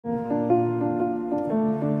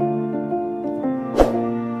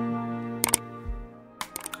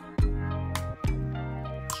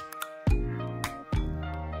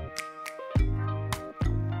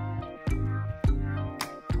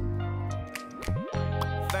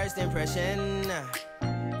First impression,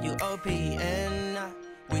 you OPN.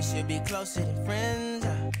 We should be closer than friends.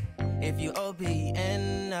 If you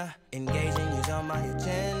OPN, engaging you's on my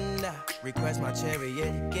agenda. Request my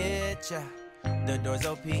chariot to get ya. The door's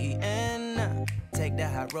OPN. Take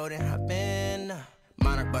that hot road and hop in.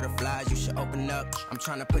 Monarch butterflies, you should open up. I'm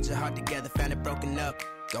trying to put your heart together, found it broken up.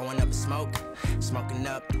 Going up in smoke, smoking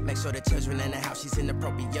up. Make sure the children in the house, she's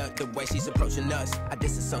inappropriate. The way she's approaching us, I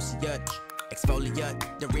disassociate.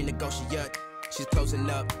 Exfoliate, the renegotiate. She's closing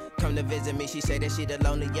up, come to visit me. She say that she the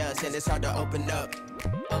loneliest, and it's hard to open up.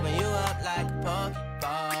 Open you up like a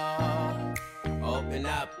Pokeball. Open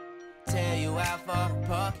up, tear you out for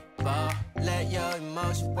a Pokeball. Let your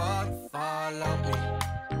emotions waterfall on me.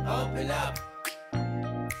 Open up.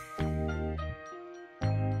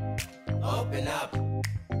 Open up.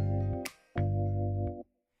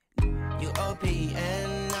 You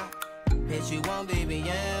OPN, hit you on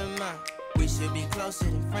BBM. We should be closer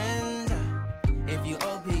than friends. If you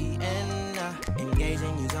OPN,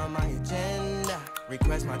 engaging you's on my agenda.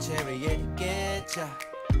 Request my chariot to get ya.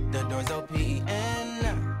 The door's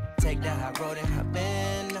OPN. Take that hot road and hop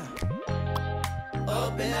in.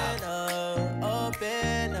 Open up,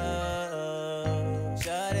 open up.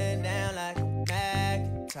 Shut it down like a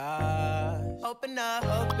Macintosh. Open up,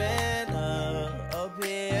 open,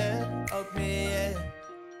 open.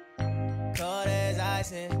 Cold as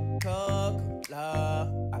ice and Coca-Cola.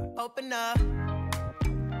 Open up.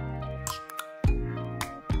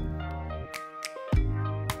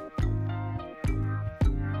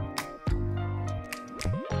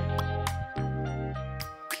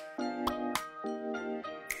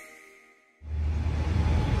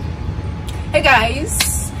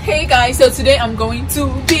 Hey guys, so today I'm going to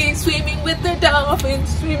be swimming with the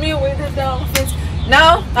dolphins.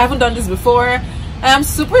 Now, I haven't done this before. I'm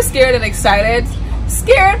super scared and excited.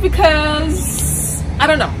 Scared because I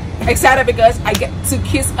don't know, excited because I get to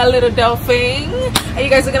kiss a little dolphin, and you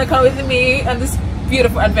guys are gonna come with me on this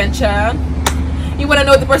beautiful adventure. You want to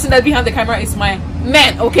know the person that's behind the camera is my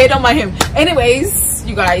man, okay? Don't mind him. Anyways,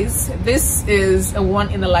 you guys, this is a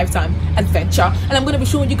one-in-a-lifetime adventure, and I'm gonna be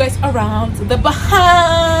showing you guys around the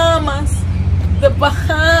Bahamas. All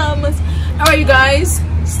right, you guys,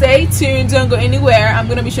 stay tuned, don't go anywhere. I'm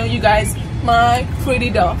gonna be showing you guys my pretty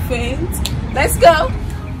dolphins. Let's go.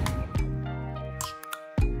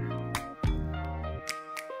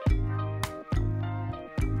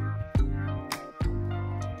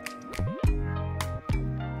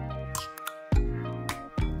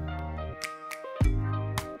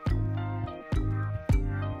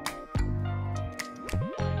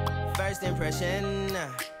 First impression,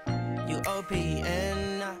 you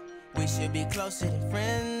OPN. We should be closer than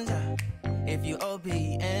friends. If you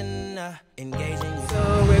OPN, engaging you.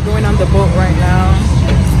 So we're going on the boat right now.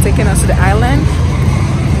 It's taking us to the island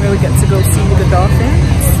where we get to go see the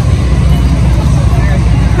dolphins.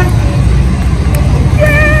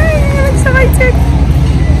 Yay! I'm excited.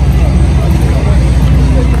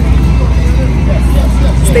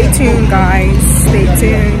 Stay tuned, guys. Stay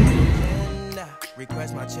tuned.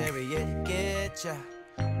 Request my chariot to get ya.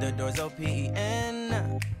 The door's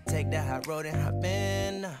OPN. Take that hot road and hop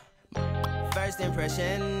in. First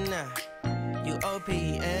impression, you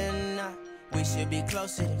OPN. We should be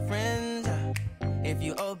closer than friends. If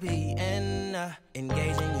you OPN,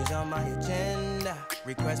 engaging you's on my agenda.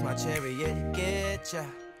 Request my chariot to get ya.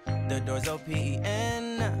 The door's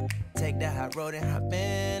OPN. Take that hot road and hop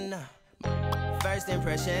in. First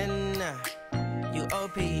impression, you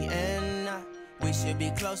OPN. We should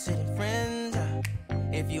be closer than friends.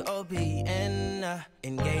 If you OPN,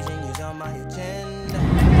 engaging you's on my agenda.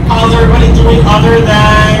 How's everybody doing other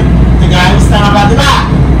than the guy who's standing up at the back?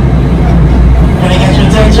 Can I get your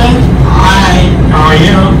attention? Hi, how are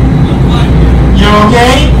you? You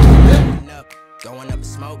okay? Going up in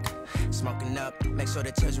smoke, smoking up. Make sure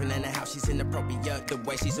the children in the house, she's inappropriate. The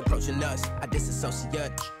way she's approaching us, I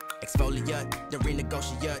disassociate. Exfoliate, the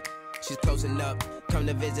renegotiate. She's closing up, come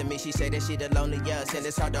to visit me. She say that she the loneliest, and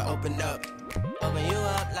it's hard to open up. Open you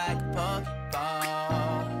up like a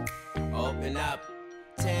Pokeball. Open up,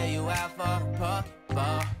 tear you out for a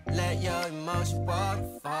Pokeball. Let your emotions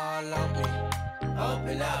waterfall on me.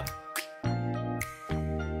 Open up.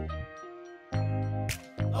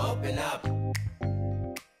 Open up.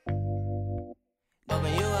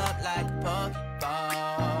 Open you up like a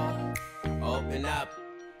Pokeball. Open up,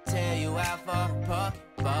 tear you out for a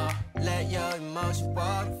Pokeball. Let your emotions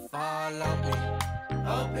waterfall on me.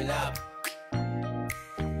 Open up.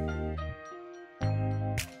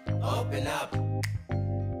 Open up.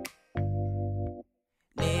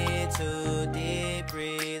 Need to deep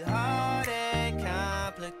breathe, heartache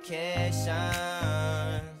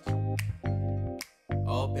complications.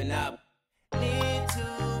 Open up. Need to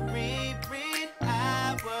reread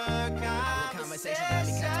our conversation. Got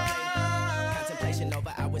me contemplation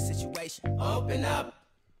over our situation. Open up.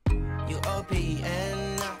 You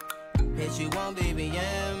OPN, bitch, you won't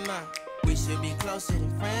BBM. We should be closer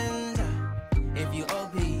than friends. If you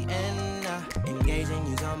OPN, engaging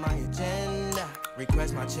you's on my agenda.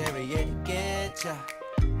 Request my chariot to get ya.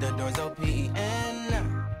 The door's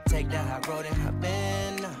OPN. Take the high road and hop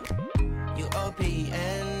in. You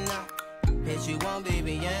OPN, bitch, you won't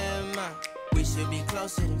BBM. We should be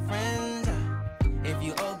closer than friends. If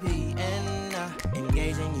you OPN,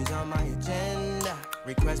 engaging you's on my agenda.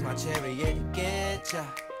 Request my chariot to get ya.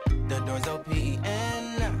 The door's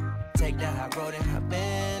OPN. Take the high road and hop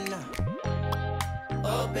in.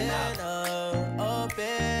 Open up,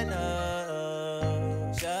 open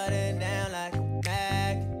up. Shut it down like a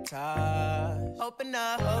Macintosh. Open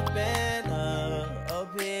up, open up.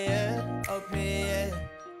 Open, open.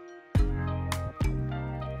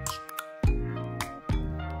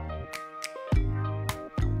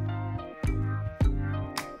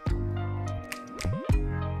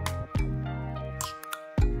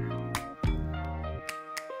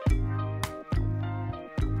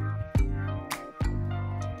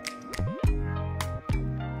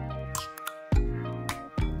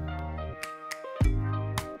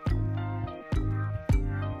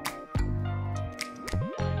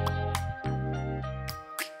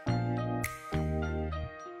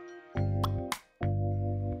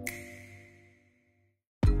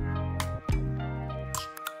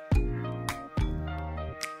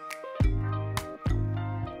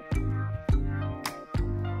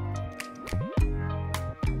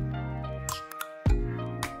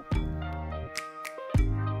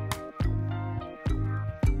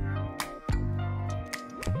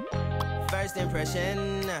 First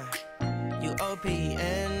impression, you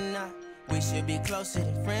OPN. We should be closer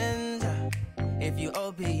than friends. If you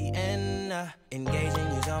OPN, engaging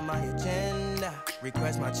you's on my agenda.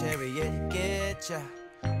 Request my chariot to get ya.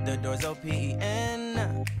 The door's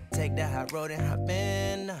OPN. Take the high road and hop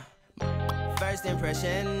in. First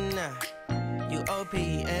impression, you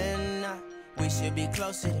OPN. We should be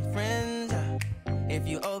closer than friends. If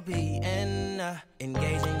you OPN,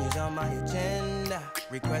 engaging you's on my agenda.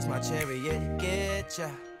 Request my chariot to get ya.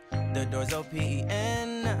 The door's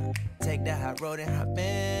OPN. Take the high road and hop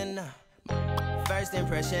in. First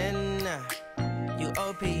impression, you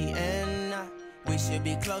OPN. We should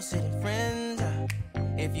be closer than friends.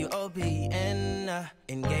 If you OPN,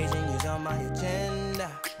 engaging you's on my agenda.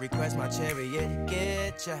 Request my chariot to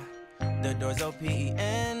get ya. The door's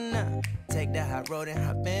OPN. Take the high road and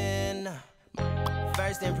hop in.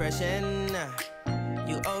 First impression,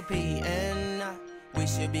 you OPN. We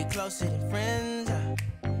should be closer than friends.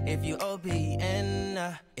 If you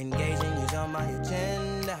OPN, engaging you's on my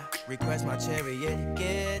agenda. Request my chariot to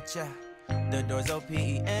get ya. The door's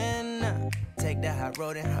OPN. Take the high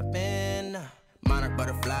road and hop in. Monarch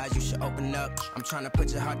butterflies, you should open up. I'm trying to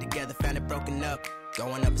put your heart together, found it broken up.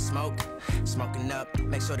 Going up in smoke, smoking up.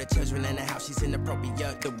 Make sure the children in the house, she's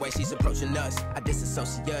inappropriate. The way she's approaching us, I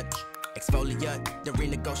disassociate. Exfoliate, the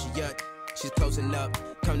renegotiate. She's closing up.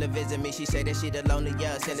 Come to visit me, she say that she the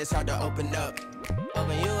loneliest, and it's hard to open up.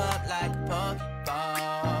 Open you up like a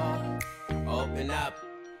Pokeball. Open up,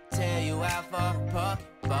 tear you out for a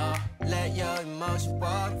Pokeball. Let your emotion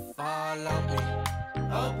waterfall on me.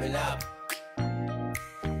 Open up.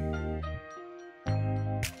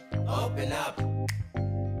 Open up.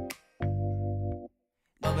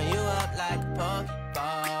 Open you up like a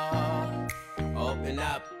Pokeball. Open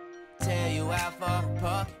up. Tear you out for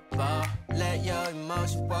a Pokeball. Let your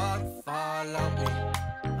emotion waterfall on me.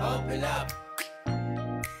 Open up.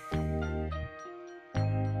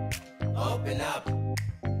 Open up.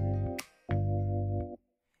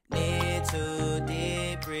 Need to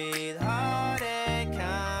deep breathe, heartache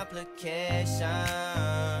complications.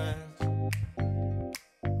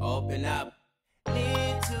 Open up.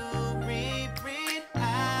 Need to reread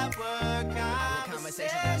our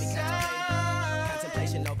conversation. Got me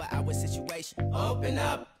contemplation over our situation. Open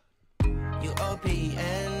up. You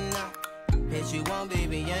OPN, bitch, you won't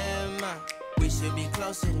BBM. We should be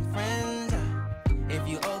closer than friends. If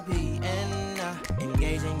you OPN,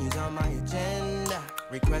 engaging you's on my agenda.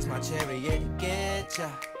 Request my chariot to get ya.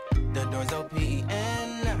 The door's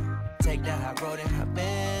OPN. Take the high road and hop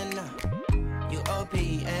in. You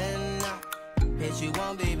OPN, bitch, you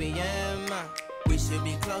won't BBM. We should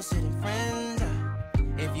be closer than friends.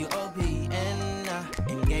 If you OPN,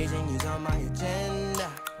 engaging you's on my agenda.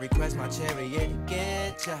 Request my chariot to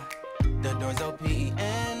get ya. The door's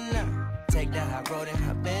OPN. Take the high road and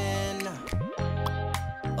hop in.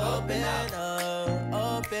 Open up.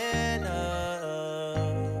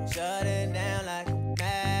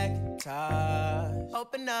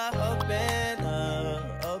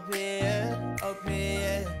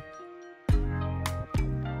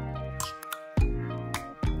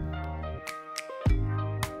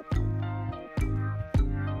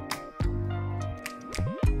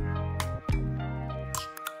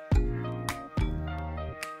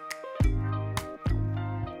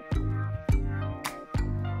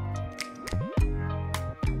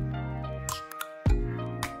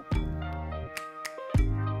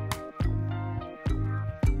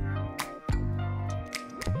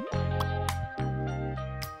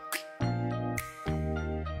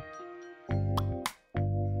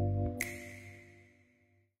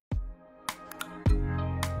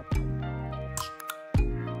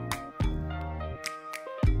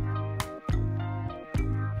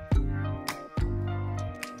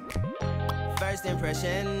 first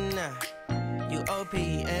impression. You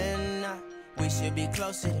OPN, we should be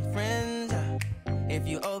closer than friends. If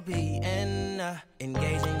you OPN,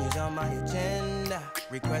 engaging you's on my agenda.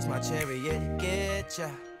 Request my chariot to get ya.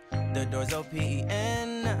 The door's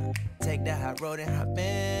OPN, take that hot road and hop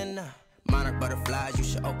in. Monarch butterflies, you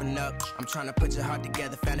should open up. I'm trying to put your heart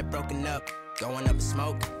together, found it broken up. Going up in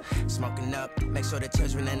smoke, smoking up. Make sure the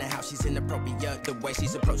children in the house, she's inappropriate. The way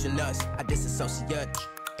she's approaching us, I disassociate.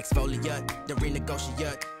 Exfoliate, the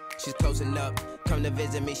renegotiate. She's closing up, come to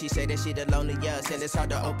visit me. She say that she the loneliest, and it's hard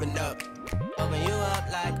to open up. Open you up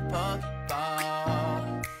like a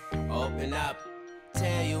Pokeball. Open up,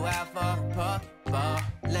 tear you out for a Pokeball.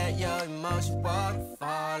 Let your emotions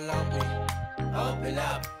waterfall on me. Open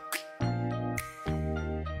up.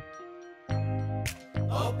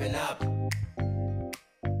 Open up.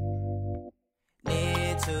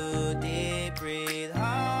 Need to deep breathe,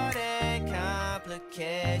 heart and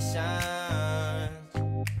complications.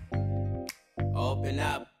 Open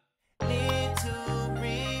up. Need to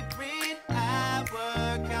reread our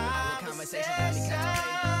conversation. Got me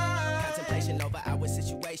contemplation over our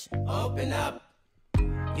situation. Open up.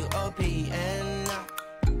 You OPN,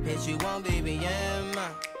 hit you on BBM.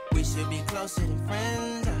 We should be closer than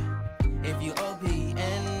friends. If you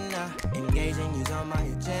OPN, engaging you's on my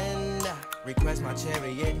agenda. Request my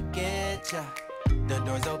chariot to get ya. The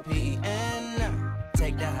door's OPN,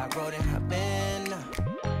 take that hot road and hop in.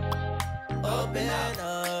 Open up,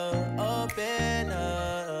 open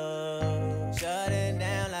up. Shut it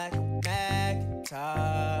down like a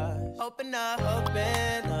Macintosh. Open up,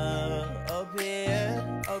 open, open.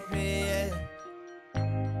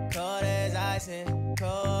 Cold as ice and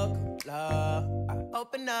Coca-Cola.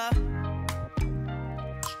 Open up.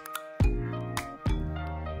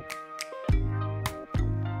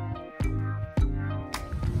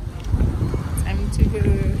 Time to go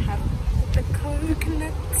have the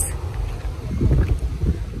coconut.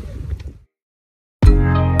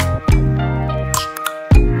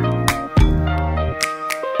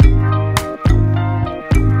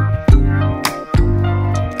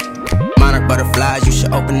 Monarch butterflies, you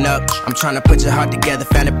should open up. I'm trying to put your heart together,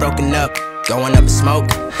 found it broken up. Going up in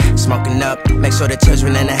smoke, smoking up. Make sure the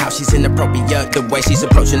children in the house, she's inappropriate. The way she's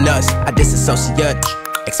approaching us, I disassociate.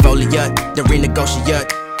 Exfoliate, the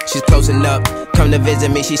renegotiate. She's closing up, come to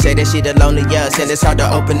visit me. She say that she the loneliest, and it's hard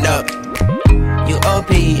to open up. You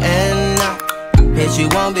OPN, hit you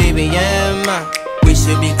on BBM. We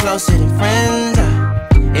should be closer than friends.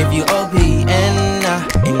 If you OPN,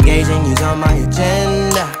 engaging you's on my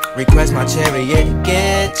agenda. Request my chariot to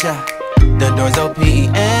get ya. The door's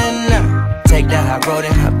OPN, take that hot road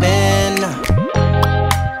and hop in.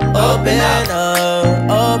 Open up,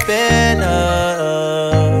 open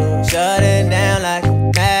up. Shut it down like a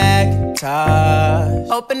Macintosh.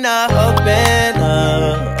 Open up, open,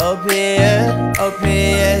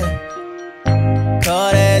 open.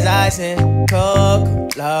 Cold as ice and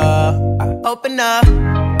Coca-Cola. Open up.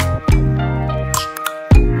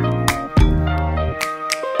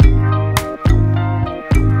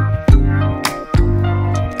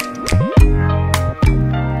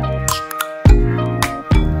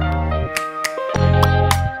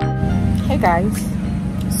 Guys,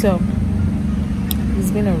 so it's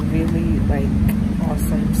been a really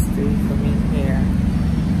awesome stay for me here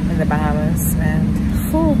in the Bahamas, and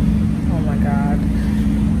oh my god,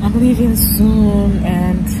 I'm leaving soon,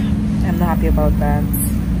 and I'm not happy about that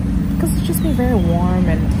because it's just been very warm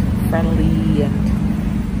and friendly and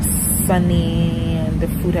sunny, and the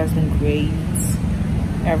food has been great.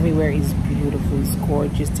 Everywhere is beautiful, it's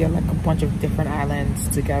gorgeous. There are a bunch of different islands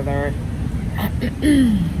together.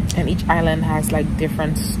 And each island has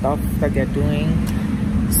different stuff that they're doing.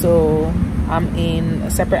 So I'm in a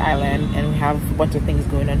separate island and we have a bunch of things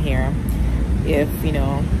going on here. If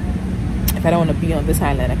I don't want to be on this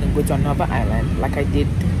island, I can go to another island like I did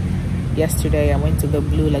yesterday. I went to the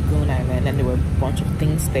Blue Lagoon Island and there were a bunch of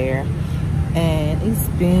things there, and it's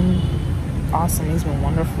been awesome. It's been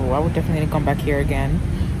wonderful. I would definitely come back here again.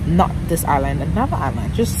 Not this island, another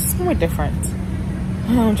island, just somewhere different.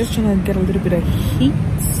 I'm just trying to get a little bit of heat.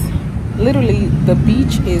 Literally, the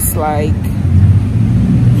beach is 20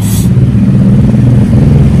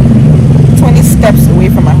 steps away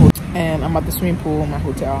from my hotel, and I'm at the swimming pool in my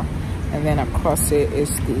hotel, and then across it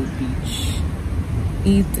is the beach.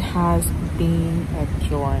 It has been a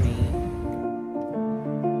journey.